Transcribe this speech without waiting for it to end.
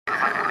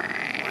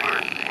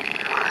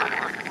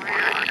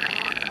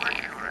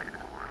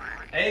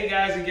Hey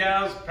guys and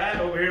gals, Pat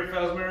over here at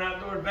Fellsmere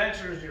Outdoor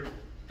Adventures, your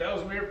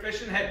Fellsmere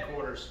Fishing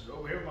Headquarters.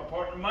 Over here with my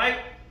partner Mike,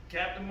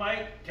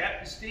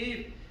 Captain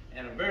Steve,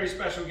 and a very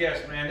special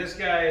guest, man. This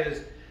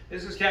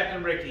is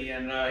Captain Ricky,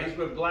 and he's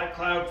with Black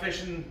Cloud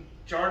Fishing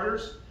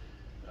Charters.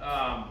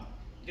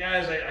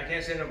 Guys, I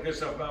can't say enough good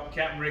stuff about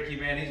Captain Ricky,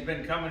 man. He's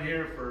been coming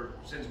here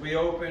since we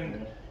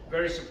opened,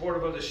 very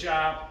supportive of the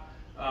shop,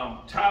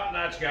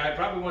 top-notch guy,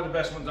 probably one of the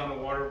best ones on the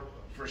water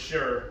for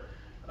sure.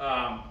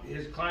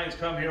 His clients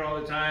come here all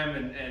the time,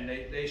 and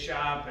they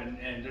shop, and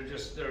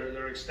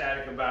they're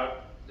ecstatic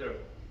about the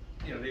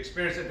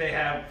experience that they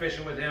have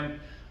fishing with him.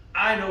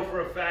 I know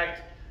for a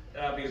fact,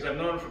 because I've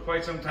known him for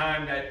quite some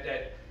time,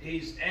 that he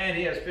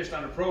has fished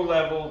on a pro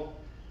level,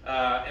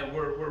 and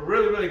we're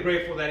really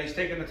grateful that he's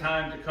taken the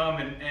time to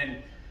come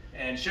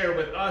and share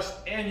with us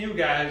and you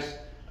guys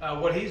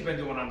what he's been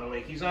doing on the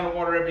lake. He's on the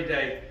water every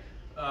day,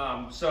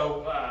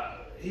 so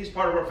he's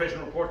part of our fishing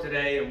report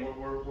today, and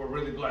we're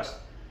really blessed.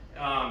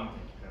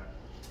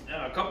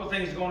 A couple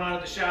things going on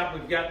at the shop.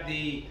 We've got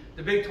the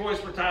big Toys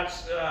for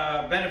Tots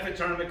benefit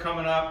tournament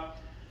coming up.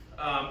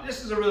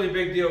 This is a really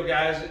big deal,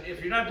 guys.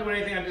 If you're not doing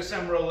anything on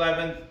December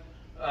 11th,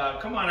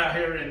 come on out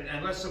here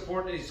and let's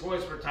support these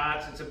Toys for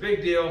Tots. It's a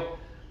big deal.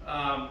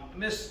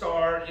 Miss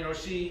Starr,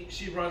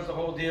 she runs the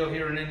whole deal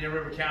here in Indian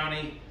River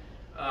County.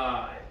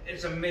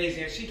 It's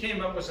amazing. She came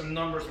up with some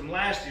numbers from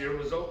last year. It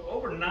was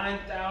over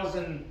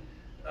 9,000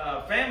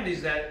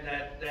 families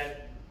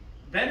that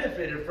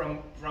benefited from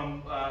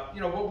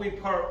what we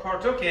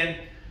partook in.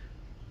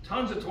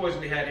 Tons of toys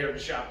we had here at the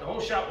shop. The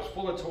whole shop was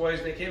full of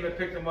toys. They came and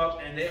picked them up,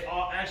 and they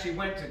all actually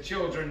went to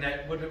children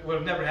that would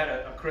have never had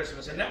a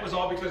Christmas, and that was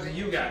all because of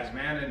you guys,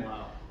 man. And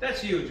wow,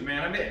 that's huge,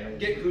 man. I mean, I'm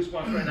getting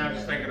goosebumps right now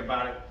just thinking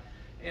about it.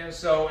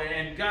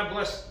 And God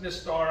bless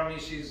Miss Starr. I mean,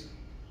 she's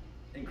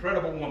an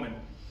incredible woman.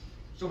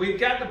 So we've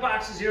got the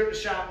boxes here at the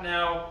shop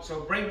now.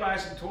 So bring by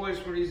some toys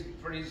for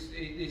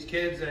these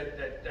kids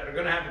that are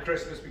going to have a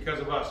Christmas because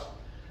of us.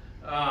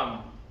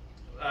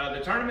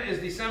 The tournament is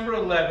December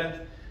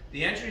 11th.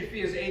 The entry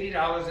fee is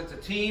 $80. It's a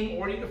team,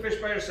 or you can fish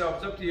by yourself.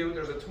 It's up to you.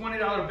 There's a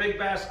 $20 big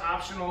bass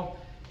optional,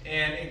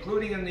 and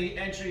including in the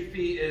entry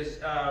fee is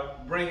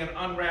bring an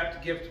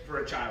unwrapped gift for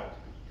a child.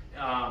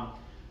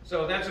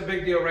 So that's a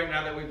big deal right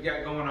now that we've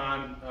got going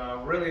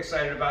on. Really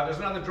excited about it.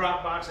 There's another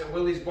drop box at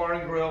Willie's Bar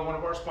and Grill, one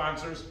of our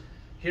sponsors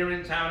here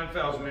in town in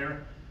Fellsmere.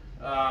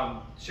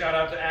 Shout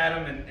out to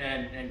Adam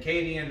and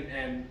Katie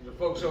and the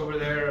folks over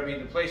there. I mean,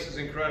 the place is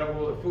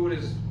incredible. The food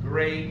is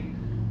great.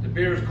 The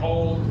beer is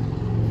cold.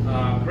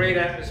 Great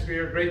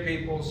atmosphere, great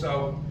people.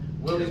 So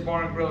Willie's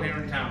Bar and Grill here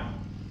in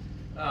town.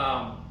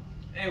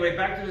 Anyway,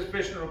 back to this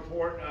fishing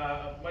report.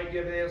 Mike, do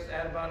you have anything else to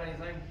add about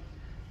anything?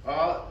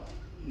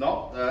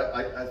 No,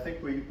 I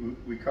think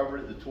we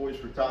covered it. The Toys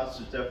for Tots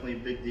is definitely a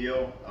big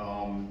deal.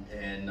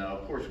 And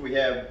of course we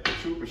have a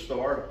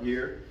superstar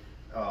here,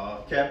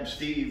 Captain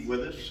Steve,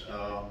 with us,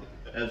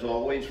 as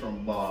always,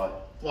 from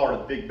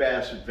Florida Big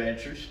Bass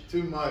Adventures.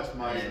 Too much,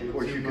 Mike. And of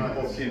course you can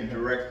book him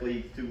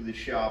directly through the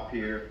shop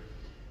here.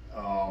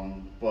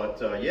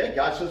 Yeah,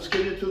 guys, let's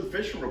get into the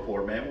fishing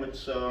report, man.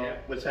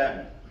 What's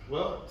happening?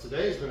 Well,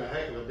 today's been a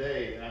heck of a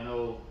day. I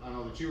know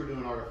that you were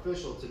doing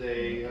artificial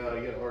today. You had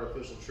an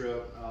artificial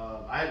trip.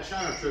 I had a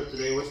shiner trip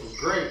today, which was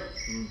great.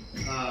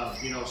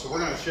 So we're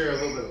going to share a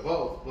little bit of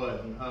both.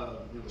 But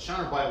the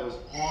shiner bite was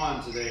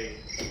on today.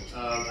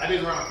 I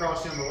didn't run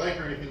across you on the lake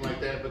or anything like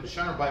that, but the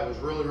shiner bite was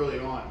really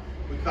on.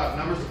 We caught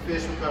numbers of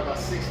fish. We caught about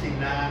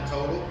 69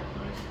 total.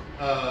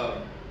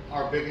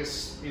 Our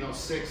biggest,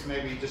 6,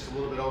 maybe just a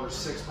little bit over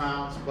 6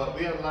 pounds. But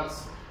we had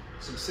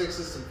some 6s,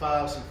 some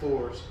 5s, some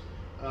 4s.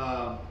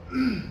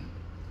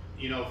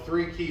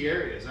 3 key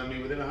areas. I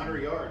mean, within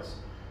 100 yards.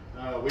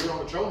 We were on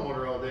the trolling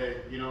motor all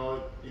day.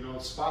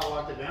 Spot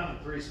locked it down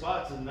in 3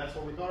 spots, and that's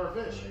where we caught our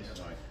fish.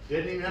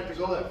 Didn't even have to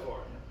go that far.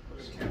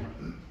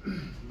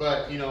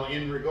 But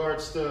in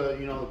regards to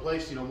the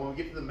place, when we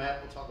get to the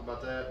map, we'll talk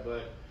about that.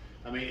 But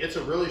I mean, it's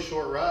a really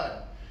short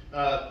ride.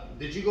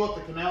 Did you go up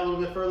the canal a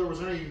little bit further? Was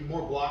there any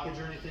more blockage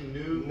or anything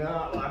new?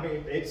 No, I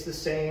mean, it's the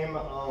same,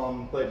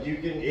 but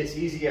it's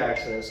easy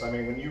access. I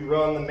mean, when you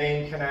run the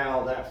main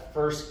canal, that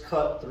first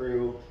cut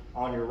through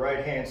on your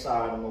right-hand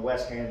side, on the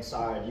west-hand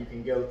side, you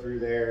can go through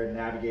there and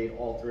navigate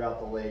all throughout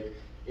the lake.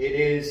 It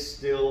is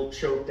still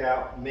choked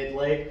out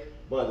mid-lake,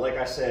 but like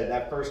I said,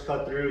 that first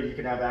cut through, you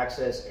can have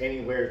access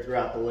anywhere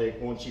throughout the lake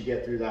once you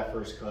get through that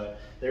first cut.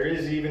 There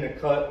is even a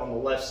cut on the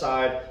left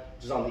side,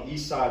 which is on the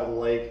east side of the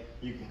lake.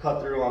 You can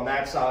cut through on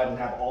that side and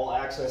have all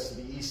access to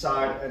the east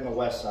side and the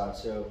west side.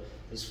 So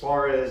as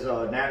far as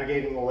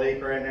navigating the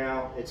lake right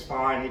now, it's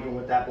fine. Even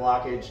with that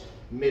blockage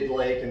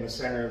mid-lake in the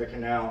center of the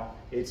canal,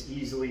 it's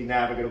easily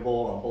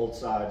navigable on both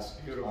sides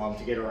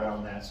to get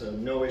around that. So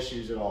no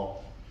issues at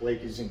all.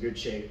 Lake is in good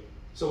shape.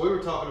 So we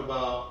were talking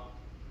about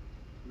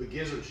the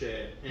gizzard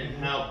shad and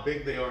how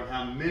big they are and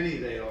how many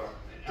they are.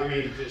 I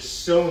mean, just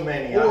so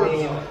many. I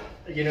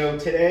mean,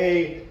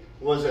 today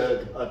was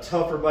a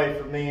tougher bite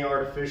for me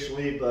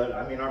artificially, but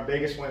I mean, our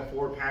biggest went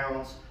 4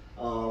 pounds.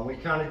 We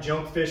kind of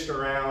junk fished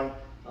around.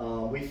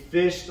 We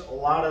fished a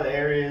lot of the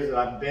areas that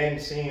I've been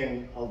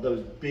seeing of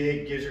those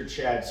big gizzard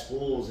shad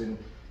schools. And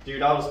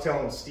dude, I was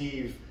telling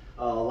Steve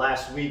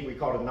last week we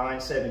caught a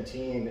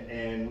 917,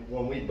 and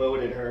when we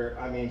boated her,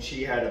 I mean,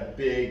 she had a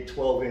big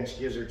 12-inch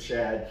gizzard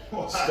shad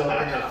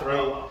stuck in her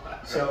throat.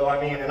 So I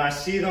mean, and I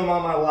see them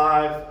on my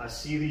live, I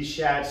see these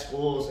shad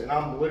schools, and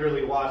I'm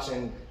literally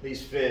watching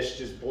these fish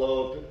just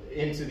blow up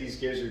into these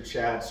gizzard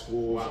shad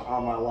schools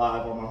on my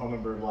live, on my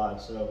Humminbird live.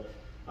 So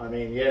I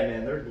mean, yeah,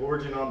 man, they're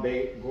gorging on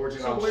bait,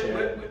 gorging on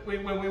shad.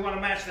 When we want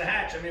to match the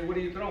hatch, I mean, what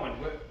are you throwing?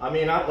 I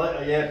mean,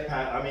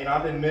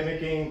 I've been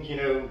mimicking, you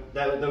know,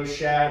 those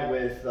shad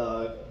with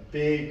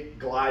big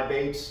glide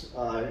baits,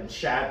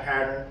 shad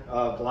pattern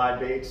glide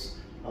baits.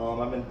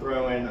 I've been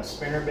throwing a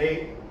spinner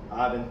bait.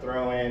 I've been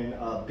throwing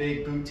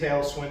big boot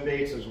tail swim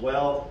baits as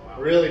well,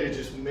 really to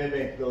just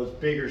mimic those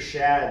bigger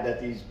shad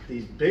that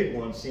these big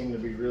ones seem to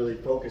be really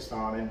focused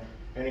on.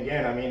 And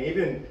again, I mean,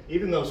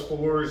 even those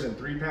 4s and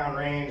 3 pound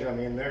range, I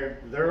mean,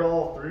 they're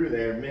all through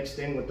there mixed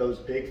in with those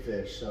big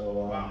fish.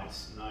 So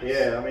nice.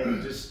 Yeah, I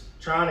mean, just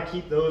trying to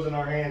keep those in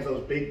our hands,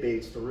 those big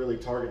baits, to really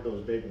target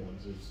those big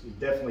ones is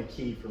definitely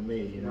key for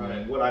me. You know,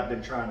 and what I've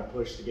been trying to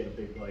push to get a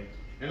big bite.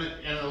 And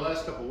in the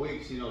last couple of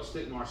weeks, you know,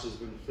 Stick Marsh has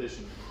been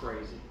fishing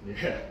crazy.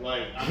 Yeah.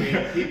 Like, I mean,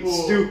 people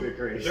stupid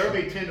crazy. There'll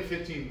be 10 to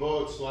 15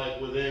 boats like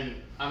within,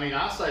 I mean,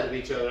 eyesight of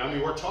each other. I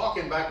mean, we're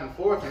talking back and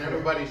forth, and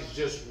everybody's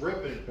just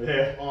ripping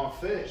on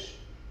fish,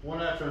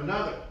 one after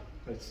another.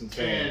 That's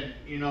insane. And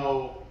you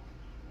know,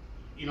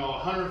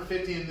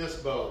 150 in this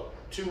boat,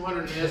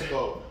 200 in this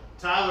boat.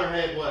 Tyler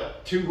had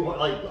what?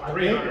 300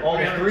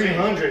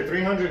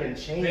 and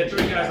change. We had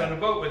 3 guys on the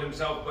boat with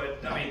himself,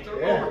 but I mean,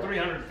 over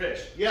 300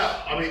 fish.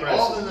 Yeah, I mean,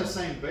 all in the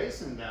same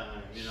basin down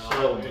there. You know,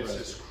 so it's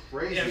just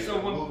crazy. Yeah,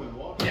 so moving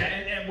water. Yeah,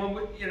 and when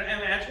we, you know,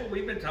 and that's what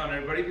we've been telling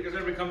everybody, because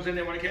everybody comes in,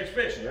 they want to catch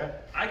fish. Yeah.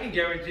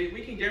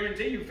 We can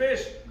guarantee you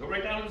fish. Go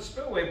right down to the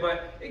spillway,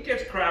 but it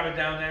gets crowded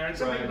down there, and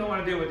some people don't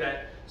want to deal with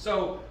that.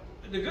 So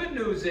the good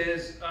news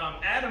is,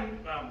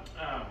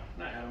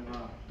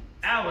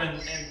 Alan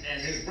and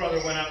his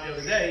brother went out the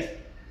other day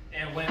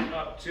and went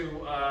up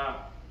to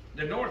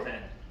the north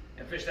end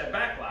and fished that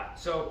back lot.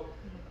 So,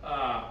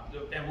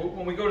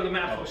 when we go to the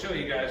map, we'll show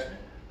you guys.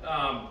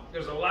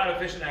 There's a lot of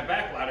fish in that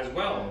back lot as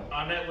well,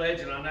 on that ledge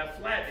and on that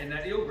flat in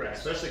that eelgrass.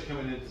 Especially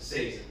coming into the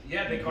season.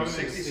 They caught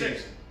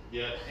 66.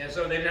 Yeah. And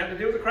so they didn't have to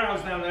deal with the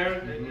crowds down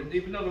there,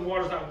 even though the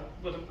water's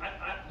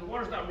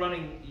not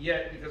running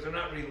yet, because they're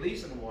not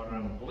releasing the water, I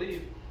don't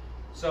believe.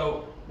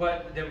 So,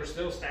 but they were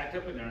still stacked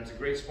up in there. It's a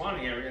great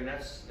spawning area, and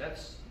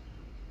that's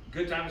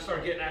good time to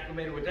start getting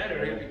acclimated with that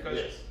area, because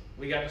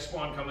we got the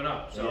spawn coming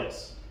up. So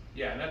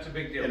yeah, and that's a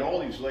big deal. And all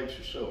these lakes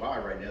are so high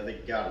right now, they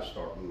got to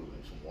start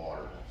moving some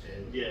water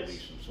and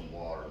releasing some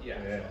water.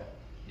 Yeah.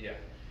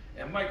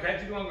 And Mike, how'd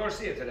you do on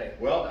Garcia today?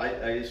 Well,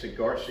 I said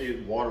Garcia,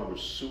 the water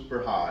was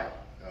super high.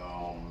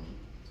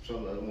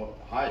 Some of the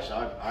highest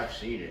I've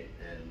seen it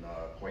in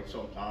quite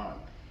some time.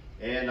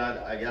 And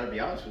I got to be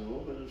honest, it was a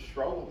little bit of a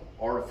struggle.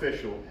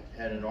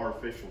 Had an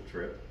artificial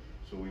trip,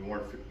 so we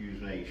weren't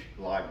using any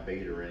live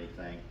bait or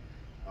anything.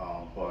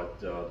 But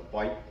the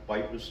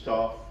bite was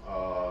tough.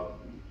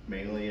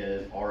 Mainly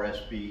an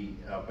RSB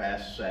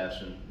bass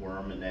assassin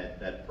worm, and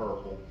that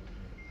purple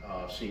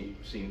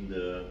seemed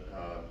to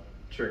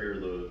trigger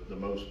the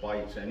most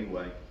bites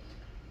anyway.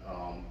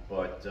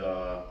 But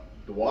the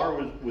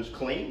water was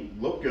clean,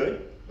 looked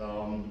good.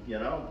 You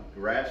know,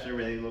 grass and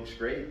everything looks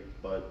great,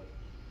 but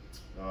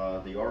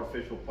the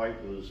artificial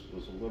pipe was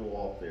a little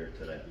off there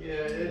today. Yeah,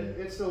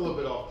 it's still a little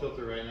bit off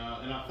kilter right now,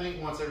 and I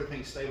think once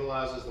everything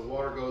stabilizes, the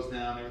water goes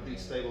down, everything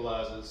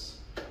stabilizes,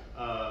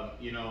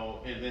 you know,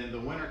 and then the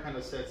winter kind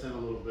of sets in a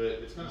little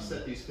bit. It's going to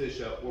set these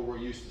fish up where we're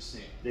used to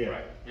seeing. Yeah,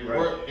 right.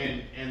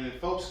 And and the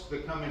folks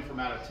that come in from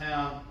out of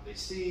town, they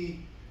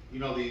see, you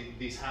know,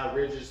 these high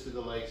ridges through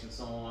the lakes and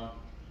so on.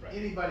 Right.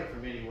 Anybody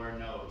from anywhere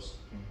knows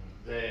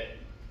that,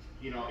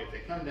 you know, if they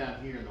come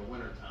down here in the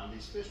wintertime,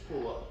 these fish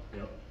pull up.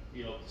 Yep.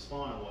 You know, to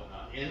spawn and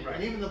whatnot,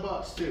 and even the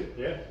bucks too.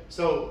 Yeah.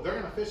 So they're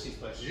gonna fish these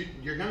places.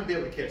 You're gonna be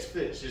able to catch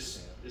fish.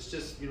 It's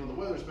just you know, the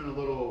weather's been a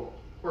little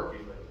quirky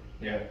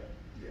lately.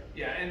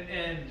 Yeah,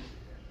 and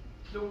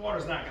the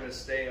water's not going to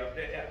stay up.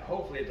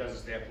 Hopefully it doesn't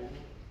stay up.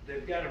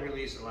 They've got to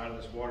release a lot of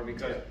this water,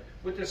 because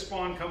with the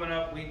spawn coming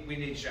up, we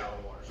need shallow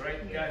waters,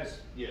 right, guys?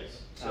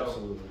 Yes. So,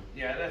 absolutely.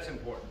 Yeah, that's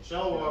important.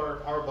 Shallow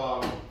water, our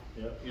bottom.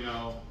 Yep. You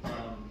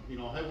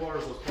know,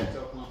 headwaters, those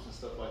cattail clumps and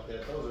stuff like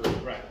that. Those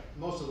are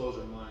most of those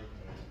are money.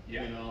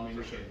 Yeah. You know, I mean,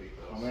 there shouldn't be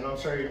those. I mean, I'm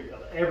sure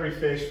every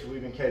fish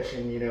we've been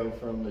catching, you know,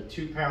 from the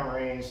 2 pound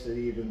range to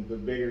even the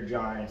bigger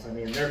giants, I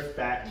mean, they're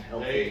fat and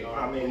healthy. They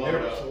are I mean,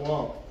 they're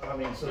plump. I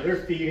mean, so they're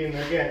feeding,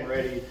 they're getting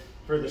ready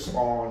for the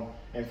spawn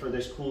and for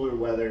this cooler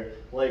weather.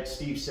 Like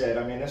Steve said,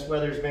 I mean, this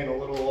weather's been a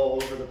little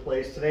all over the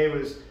place. Today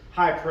was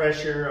high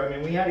pressure. I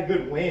mean, we had a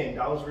good wind.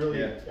 I was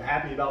really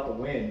happy about the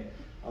wind.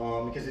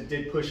 Because it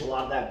did push a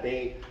lot of that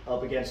bait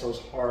up against those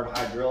hard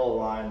hydrilla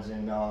lines,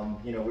 and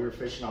you know, we were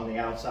fishing on the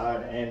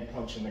outside and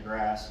punching the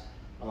grass.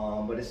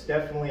 But it's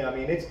definitely, I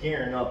mean, it's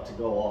gearing up to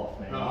go off,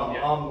 man.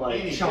 Yeah. I'm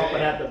like Any chomping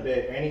day. at the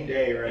bit any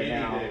day right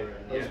now.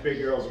 Those big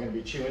girls are going to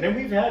be chewing. And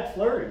we've had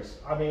flurries.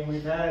 I mean,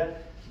 we've had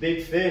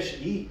big fish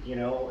eat, you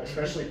know,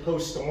 especially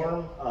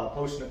post-storm,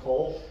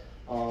 post-Nicole.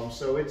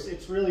 So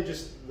it's really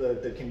just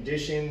the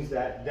conditions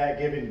that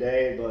given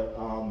day. But,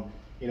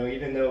 you know,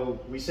 even though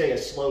we say a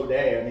slow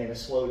day, I mean, a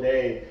slow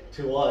day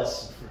to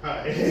us,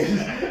 Right.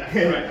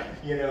 Right.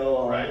 you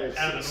know, Right.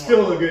 it's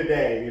still a good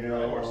day, you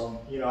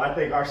know. You know, I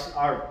think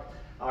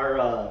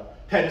our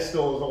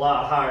pedestal is a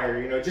lot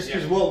higher, you know, just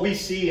because what we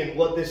see and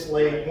what this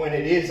lake, when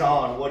it is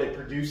on, what it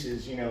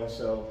produces, you know.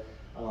 So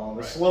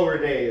a slower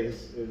day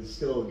is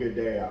still a good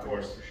day out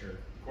there, for sure.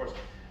 Of course.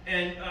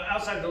 And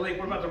outside the lake,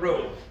 what about the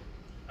road?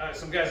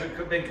 Some guys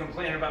have been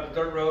complaining about the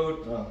dirt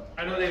road.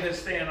 I know they've been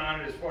staying on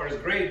it as far as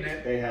grading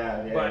it. They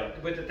have, yeah.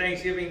 But with the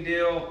Thanksgiving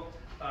deal,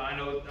 I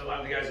know a lot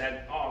of the guys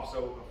had off,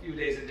 so a few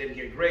days it didn't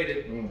get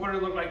graded. What did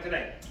it look like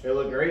today? It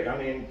looked great. I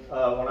mean,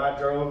 when I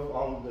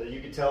drove,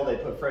 you could tell they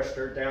put fresh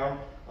dirt down,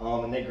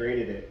 and they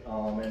graded it.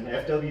 And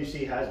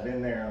FWC has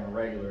been there on a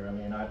regular. I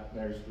mean,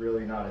 there's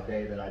really not a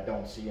day that I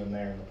don't see them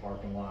there in the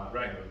parking lot.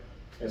 Right.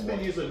 It's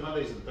been usually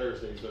Mondays and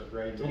Thursdays they're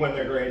grading. When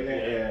they're grading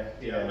it,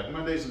 yeah. Like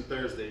Mondays and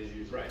Thursdays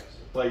usually. Right.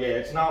 But yeah,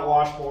 it's not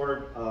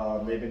washboard.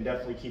 They've been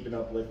definitely keeping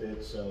up with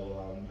it.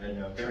 So, you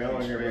know,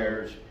 trailing your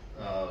spares,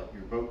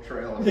 your boat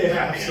trailer.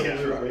 Yeah,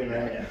 absolutely,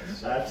 man. Yeah.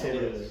 That's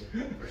it.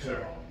 For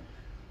sure.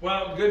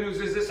 Well, the good news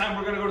is this time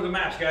we're going to go to the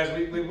maps, guys.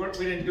 We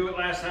didn't do it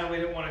last time. We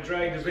didn't want to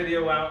drag the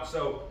video out.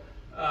 So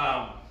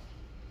why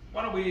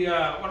don't we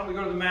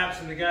go to the maps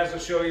and the guys will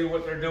show you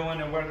what they're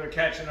doing and where they're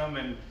catching them.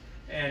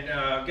 And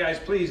guys,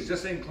 please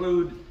just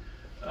include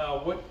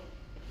what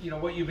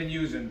you've been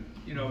using.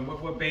 You know,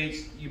 what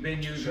baits you've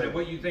been using and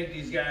what you think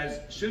these guys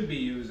should be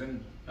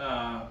using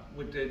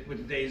with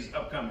the days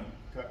upcoming.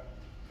 Okay.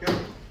 Good.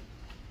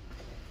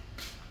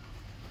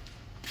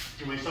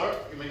 You want me to start?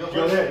 You want me to go first?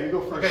 Go ahead, you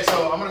go first. Okay,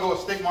 so I'm going to go with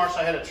Stick Marsh.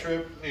 I had a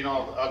trip, you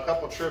know, a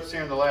couple trips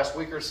here in the last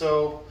week or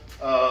so.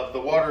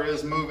 The water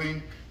is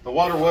moving. The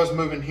water was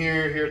moving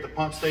here at the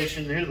pump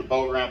station. Here's the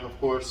boat ramp, of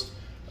course.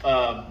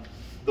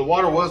 The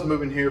water was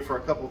moving here for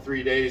a couple,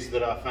 3 days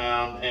that I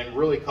found and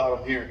really caught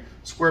them here.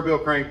 Square bill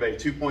crankbait,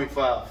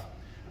 2.5.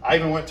 I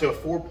even went to a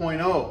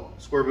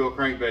 4.0 square bill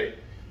crankbait,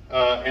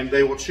 and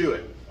they will chew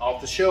it off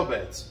the shell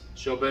beds.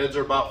 Shell beds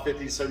are about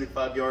 50 to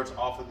 75 yards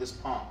off of this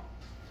pump.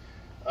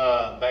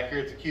 Back here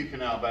at the Q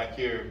Canal back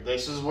here,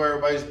 this is where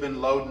everybody's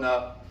been loading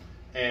up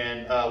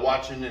and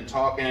watching and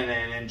talking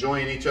and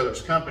enjoying each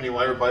other's company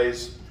while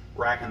everybody's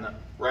racking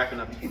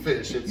up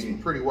fish. It's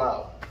pretty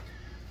wild.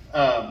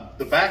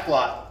 The back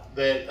lot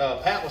that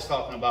Pat was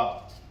talking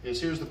about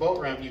is here's the boat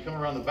ramp. You come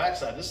around the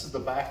backside. This is the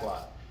back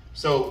lot.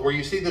 So where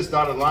you see this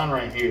dotted line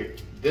right here,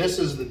 this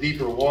is the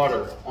deeper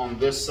water on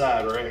this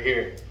side right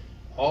here.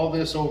 All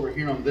this over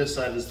here on this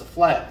side is the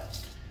flat.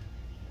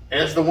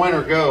 As the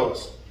winter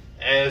goes,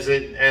 as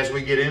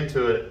we get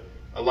into it,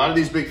 a lot of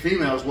these big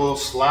females will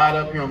slide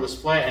up here on this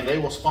flat and they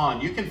will spawn.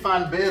 You can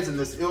find beds in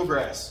this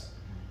eelgrass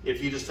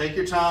if you just take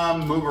your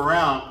time, move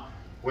around.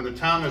 When the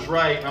time is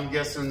right, I'm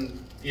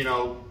guessing, you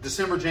know,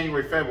 December,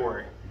 January,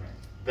 February.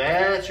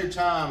 That's your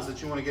times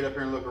that you want to get up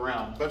here and look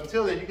around. But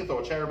until then, you can throw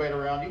a chatterbait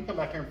around. You can come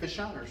back here and fish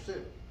shiners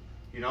too.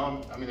 You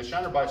know, I mean, the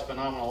shiner bite's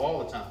phenomenal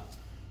all the time.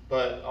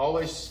 But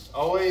always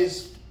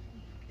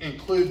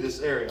include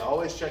this area.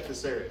 Always check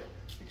this area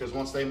because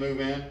once they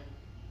move in,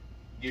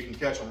 you can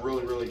catch them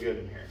really, really good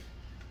in here.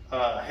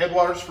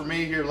 Headwaters for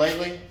me here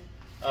lately.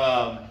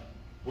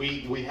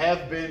 We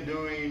have been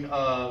doing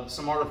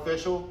some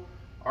artificial.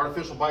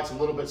 Artificial bite's a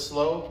little bit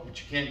slow, but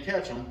you can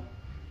catch them.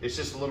 It's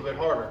just a little bit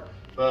harder.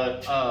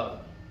 But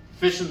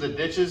fishing the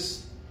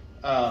ditches,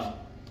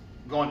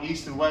 going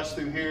east and west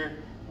through here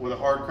with a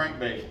hard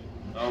crankbait,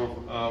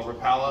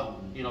 Rapala,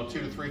 you know,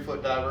 2 to 3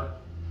 foot diver,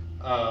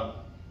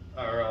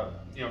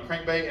 you know,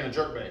 crankbait and a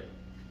jerkbait.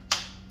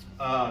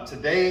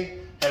 Today,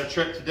 had a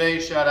trip today.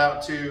 Shout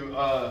out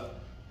to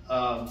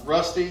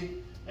Rusty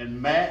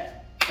and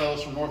Matt,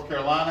 fellows from North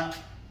Carolina.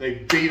 They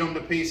beat them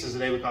to pieces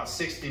today. We caught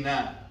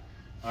 69.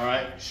 All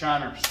right,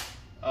 shiners.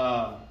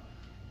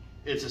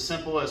 It's as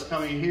simple as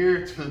coming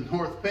here to the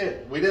North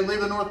Pit. We didn't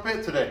leave the North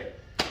Pit today.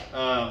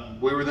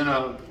 We were within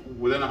a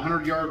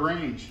 100-yard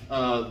range.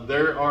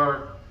 There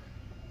are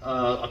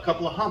a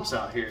couple of humps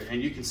out here,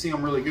 and you can see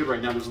them really good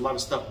right now. There's a lot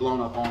of stuff blown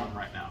up on them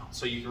right now,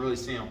 so you can really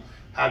see them.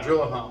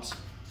 Hydrilla humps,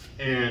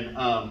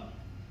 and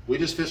we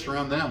just fished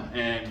around them,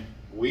 and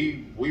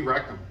we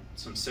wrecked them.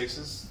 Some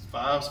 6s,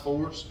 5s,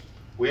 4s.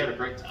 We had a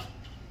great time.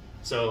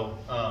 So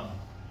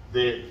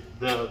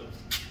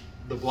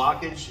the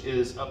blockage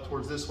is up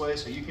towards this way,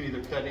 so you can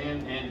either cut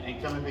in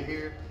and come into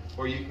here,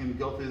 or you can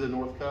go through the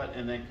north cut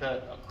and then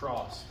cut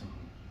across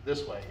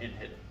this way and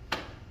hit it.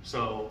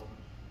 So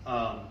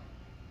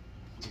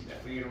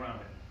definitely get around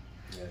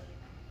it.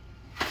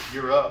 Yeah.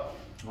 You're up.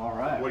 All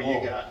right. What do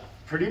you got?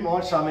 Pretty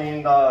much, I mean,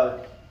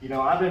 you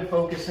know, I've been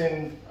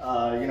focusing,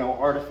 you know,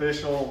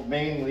 artificial,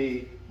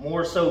 mainly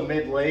more so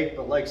mid-lake,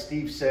 but like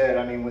Steve said,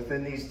 I mean,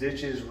 within these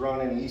ditches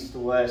running east to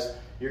west,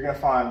 you're gonna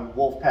find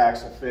wolf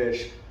packs of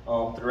fish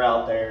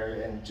throughout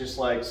there. And just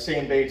like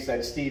same baits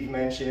that Steve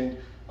mentioned,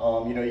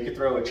 you know, you could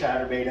throw a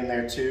chatterbait in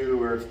there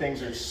too, or if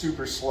things are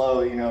super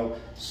slow, you know,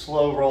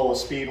 slow roll a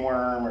speed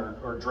worm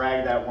or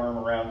drag that worm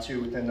around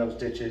too within those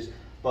ditches.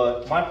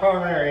 But my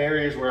primary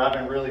areas where I've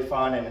been really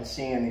finding and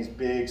seeing these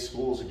big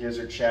schools of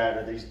gizzard shad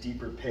are these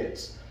deeper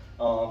pits.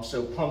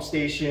 So pump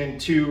station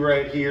 2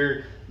 right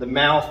here, the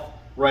mouth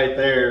right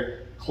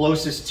there,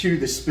 closest to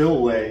the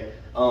spillway.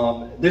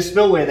 This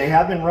spillway, they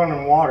have been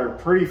running water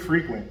pretty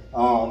frequent.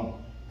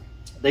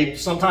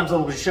 Sometimes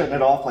they'll be shutting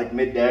it off like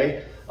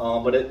midday,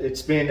 but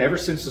it's been, ever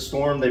since the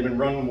storm, they've been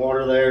running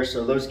water there.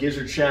 So those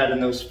gizzard shad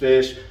and those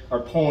fish are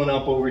pulling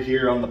up over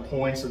here on the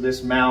points of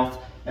this mouth,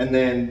 and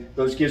then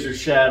those gizzard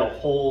shad will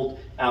hold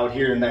out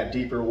here in that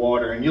deeper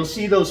water. And you'll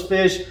see those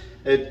fish,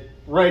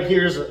 right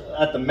here is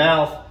at the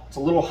mouth, it's a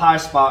little high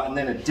spot, and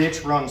then a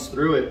ditch runs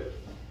through it.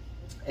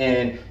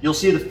 And you'll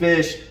see the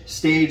fish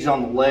staged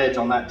on the ledge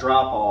on that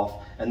drop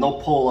off, and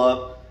they'll pull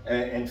up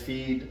and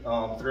feed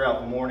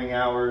throughout the morning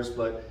hours.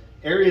 But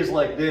areas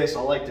like this,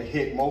 I like to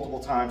hit multiple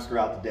times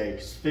throughout the day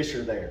because fish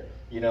are there,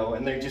 you know,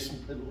 and they just,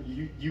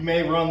 you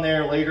may run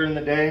there later in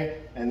the day,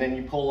 and then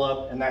you pull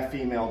up and that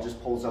female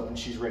just pulls up and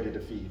she's ready to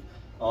feed.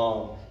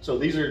 So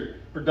these are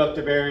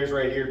productive areas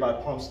right here by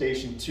pump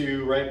station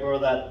 2, right where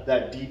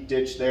that deep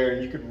ditch there,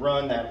 and you could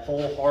run that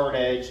whole hard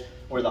edge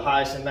where the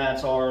hyacinth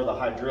mats are, the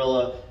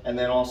hydrilla, and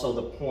then also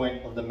the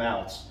point of the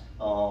mouths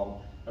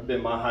have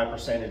been my high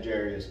percentage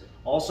areas.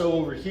 Also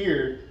over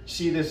here, you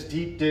see this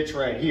deep ditch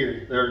right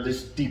here, or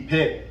this deep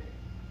pit.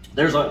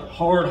 There's a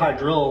hard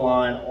hydrilla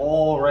line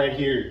all right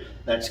here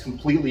that's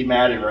completely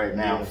matted right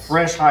now. Yes.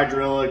 Fresh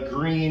hydrilla,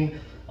 green,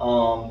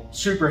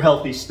 super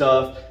healthy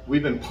stuff.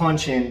 We've been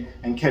punching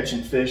and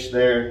catching fish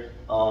there.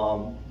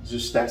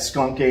 Just that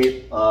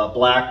skunkate,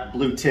 black,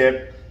 blue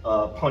tip,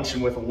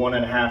 punching with a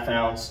 1.5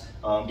 ounce,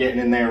 getting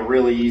in there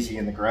really easy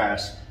in the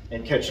grass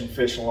and catching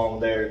fish along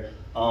there.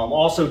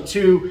 Also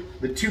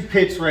the two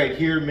pits right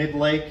here,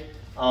 mid-lake,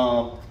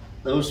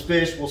 those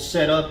fish will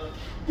set up,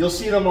 you'll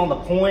see them on the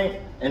point,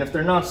 and if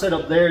they're not set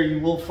up there, you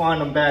will find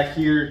them back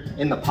here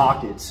in the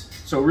pockets.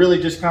 So it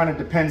really just kind of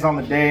depends on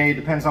the day,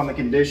 depends on the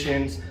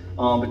conditions,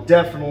 but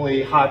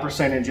definitely high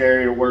percentage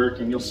area to work,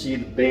 and you'll see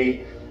the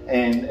bait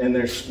and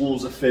there's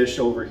schools of fish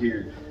over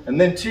here. And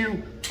then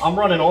two, I'm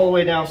running all the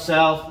way down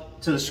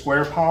south to the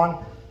square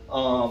pond.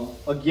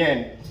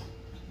 Again,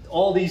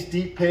 all these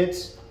deep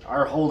pits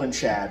are holding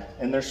shad,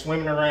 and they're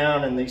swimming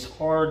around, and these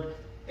hard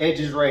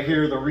edges right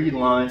here, the reed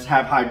lines,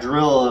 have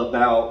hydrilla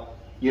about,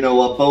 you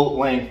know, a boat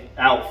length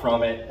out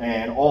from it,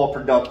 and all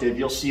productive.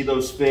 You'll see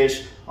those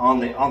fish on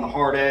the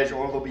hard edge,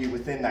 or they'll be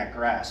within that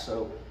grass.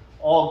 So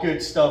all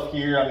good stuff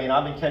here. I mean,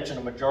 I've been catching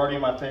a majority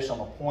of my fish on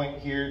the point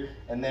here,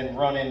 and then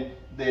running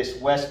this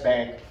west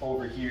bank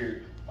over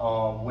here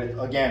with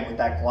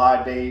that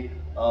glide bait,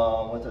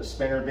 with a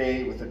spinner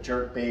bait, with a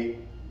jerk bait,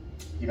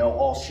 you know,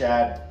 all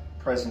shad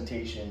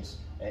presentations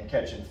and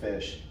catching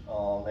fish.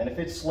 And if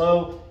it's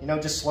slow, you know,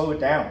 just slow it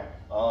down.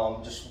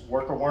 Just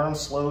work a worm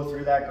slow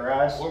through that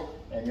grass,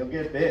 and you'll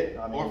get bit.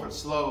 I mean, or if it's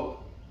slow,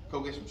 go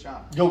get some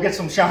shine. Go get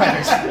some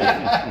shiners.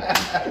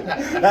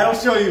 That'll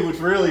show you what's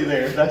really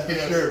there. That's for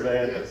sure,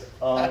 man. Yes.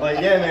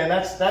 But yeah, man,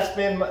 that's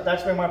been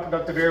my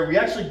productive area. We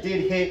actually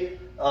did hit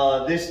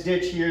this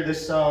ditch here.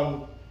 This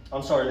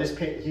this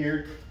pit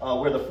here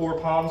where the 4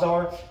 palms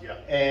are. Yeah.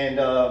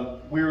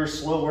 And we were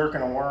slow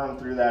working a worm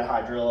through that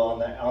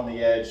hydrilla on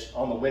the edge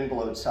on the wind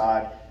blowed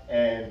side,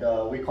 and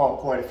we caught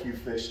quite a few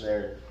fish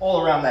there,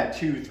 all around that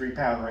 2-3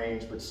 pound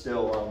range, but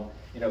still,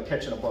 you know,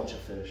 catching a bunch of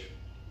fish.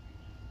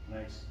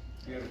 Nice,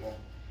 beautiful.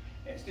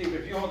 And Steve,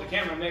 if you hold the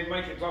camera, maybe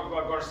Mike can talk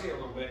about Garcia a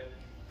little bit.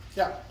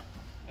 Yeah.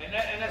 And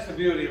that's the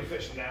beauty of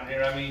fishing down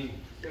here. I mean,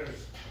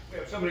 we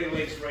have so many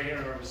lakes right here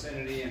in our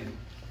vicinity, and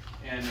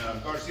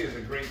Garcia is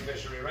a great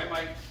fishery, right,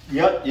 Mike?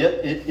 Yep,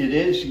 it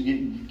is.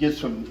 You get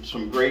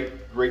some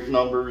great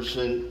numbers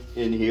in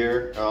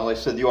here. Like I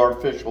said, the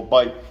artificial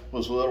bite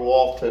was a little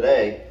off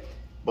today,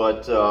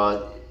 but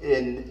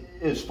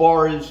as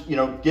far as, you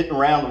know, getting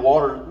around the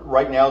water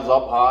right now is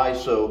up high,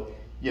 so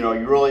you know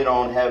you really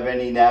don't have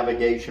any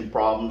navigation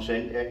problems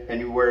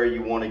anywhere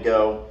you want to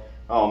go.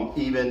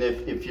 Even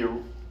if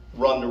you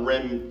run the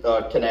rim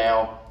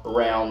canal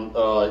around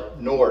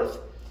north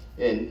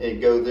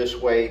and go this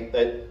way,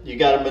 that you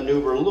got to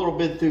maneuver a little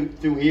bit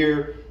through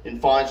here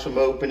and find some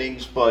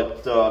openings,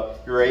 but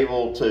you're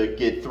able to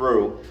get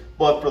through.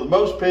 But for the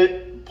most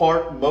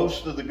part,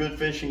 most of the good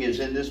fishing is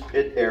in this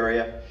pit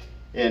area.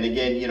 And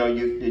again, you know,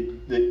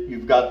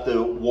 you've got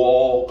the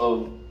wall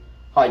of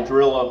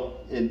hydrilla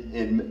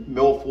and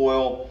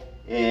milfoil,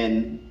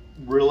 and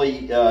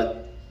really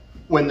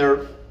when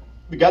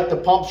we got the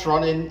pumps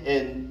running,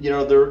 and you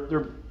know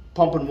they're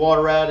pumping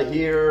water out of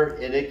here,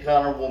 and it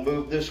kind of will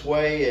move this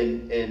way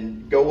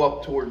and go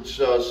up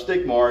towards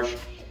Stick Marsh.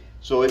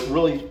 So it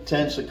really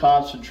tends to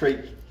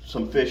concentrate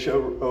some fish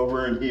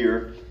over in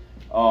here.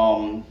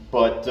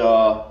 But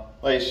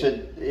like I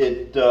said,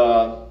 it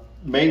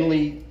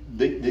mainly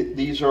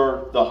these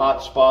are the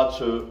hot spots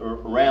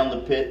around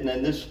the pit, and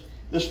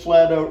then this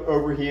flat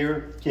over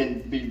here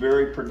can be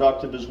very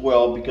productive as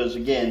well, because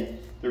again,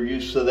 they're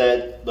used to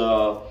that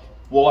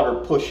water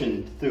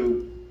pushing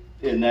through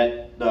in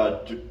that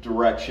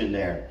direction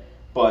there.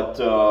 But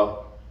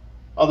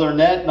other than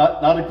that,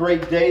 not a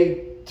great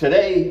day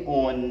today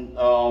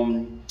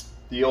on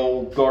the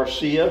old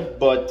Garcia,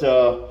 but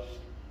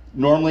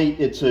normally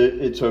it's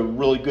a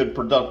really good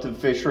productive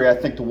fishery. I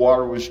think the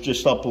water was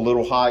just up a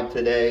little high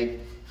today,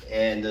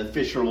 and the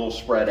fish are a little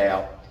spread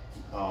out.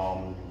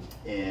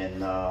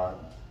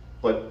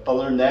 But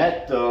other than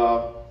that,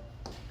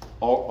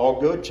 all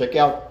good. Check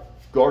out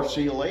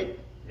Garcia Lake.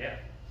 Yeah,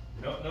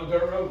 no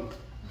dirt road.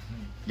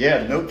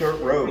 Yeah, no dirt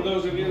For road.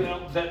 those of you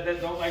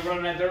that don't like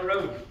running that dirt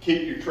road.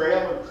 Keep your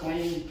trailer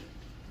clean,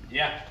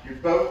 Yeah, your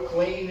boat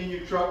clean, and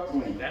your truck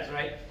clean. that's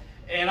right.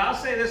 And I'll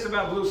say this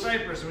about Blue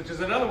Cypress, which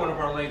is another one of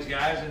our lakes,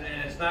 guys, and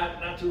it's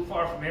not too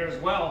far from here as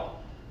well.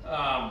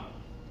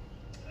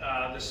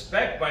 The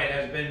spec bite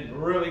has been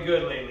really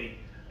good lately.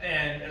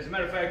 And as a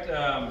matter of fact,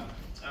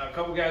 a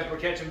couple guys were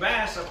catching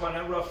bass up on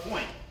that rough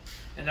point.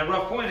 And that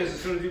rough point is as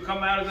soon as you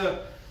come out of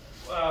the,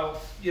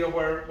 you know,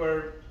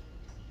 where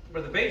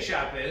the bait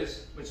shop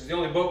is, which is the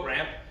only boat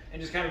ramp,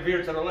 and just kind of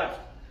veer to the left.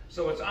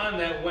 So it's on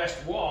that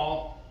west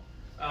wall,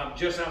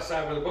 just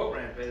outside where the boat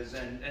ramp is.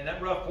 And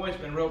that rough point's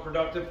been real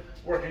productive,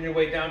 working your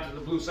way down to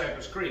the Blue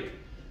Cypress Creek.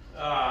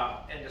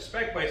 And the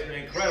spec bite's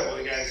been incredible.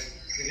 The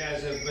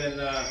guys have been,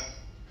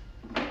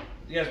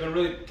 you guys been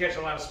really catching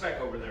a lot of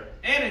spec over there,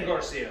 and in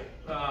Garcia,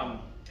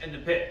 in the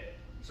pit.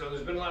 So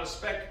there's been a lot of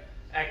spec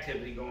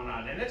activity going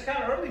on, and it's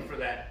kind of early for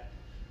that,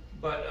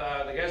 but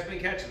the guys have been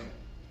catching them.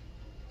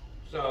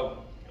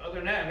 So other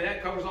than that, I mean,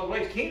 that covers all the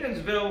lakes.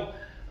 Kenansville,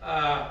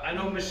 I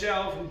know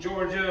Michelle from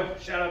Georgia.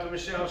 Shout out to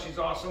Michelle, she's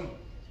awesome.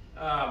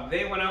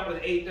 They went out with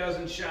 8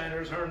 dozen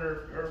shiners, her and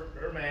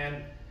her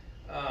man.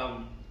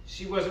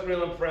 She wasn't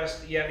real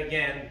impressed yet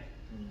again.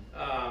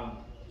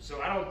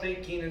 So I don't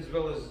think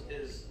Kenansville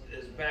is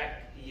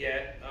back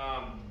yet.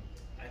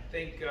 I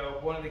think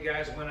one of the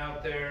guys went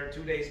out there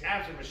 2 days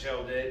after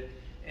Michelle did,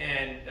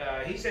 and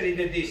he said he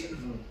did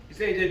decent. He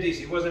said he did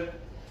decent. He wasn't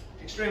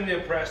extremely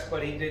impressed,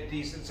 but he did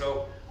decent.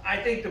 So I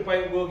think the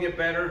bite will get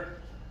better.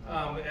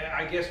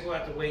 I guess we'll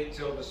have to wait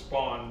until the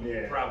spawn,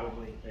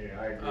 probably. Yeah,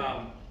 I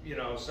agree. You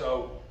know,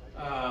 so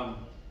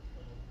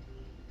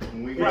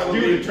We It's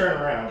due to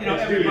turn around. you know,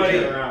 It's due to everybody,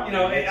 turn around. you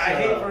know, It's,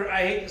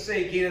 I hate to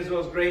say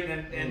Kenansville's great,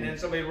 and then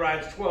somebody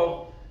rides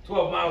 12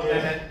 miles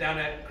down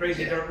that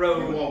crazy dirt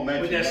road We won't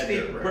mention with that that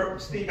steep dirt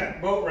road. steep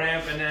boat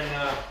ramp, and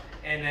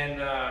then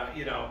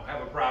you know,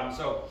 have a problem.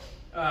 So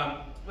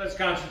let's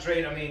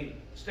concentrate. I mean,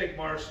 stick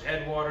Marsh,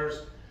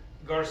 Headwaters,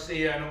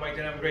 Garcia. I know Mike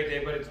didn't have a great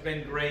day, but it's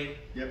been great.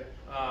 Yep.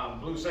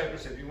 Blue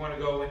Cypress, if you want to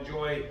go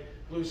enjoy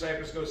Blue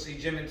Cypress, go see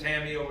Jim and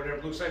Tammy over there.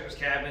 Blue Cypress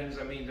Cabins.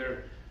 I mean,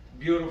 they're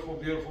beautiful,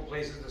 beautiful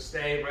places to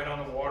stay, right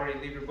on the water. You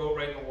leave your boat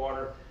right in the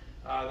water.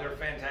 They're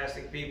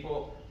fantastic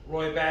people.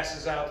 Roy Bass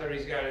is out there.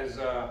 He's got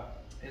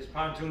his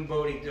pontoon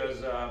boat. He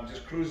does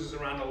just cruises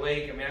around the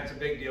lake. I mean, that's a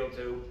big deal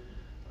too.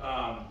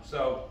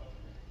 So,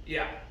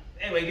 yeah.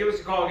 Anyway, give us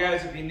a call,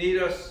 guys, if you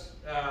need us.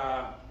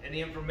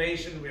 Any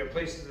information, we have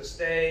places to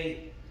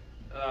stay.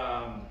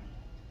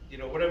 You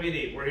know, whatever you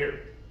need, we're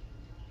here.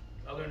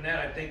 Other than that,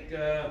 I think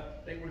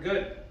we're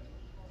good.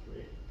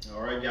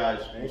 All right,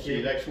 guys. We'll see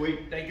you next week.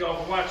 Thank you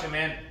all for watching,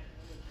 man.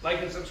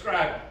 Like and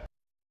subscribe.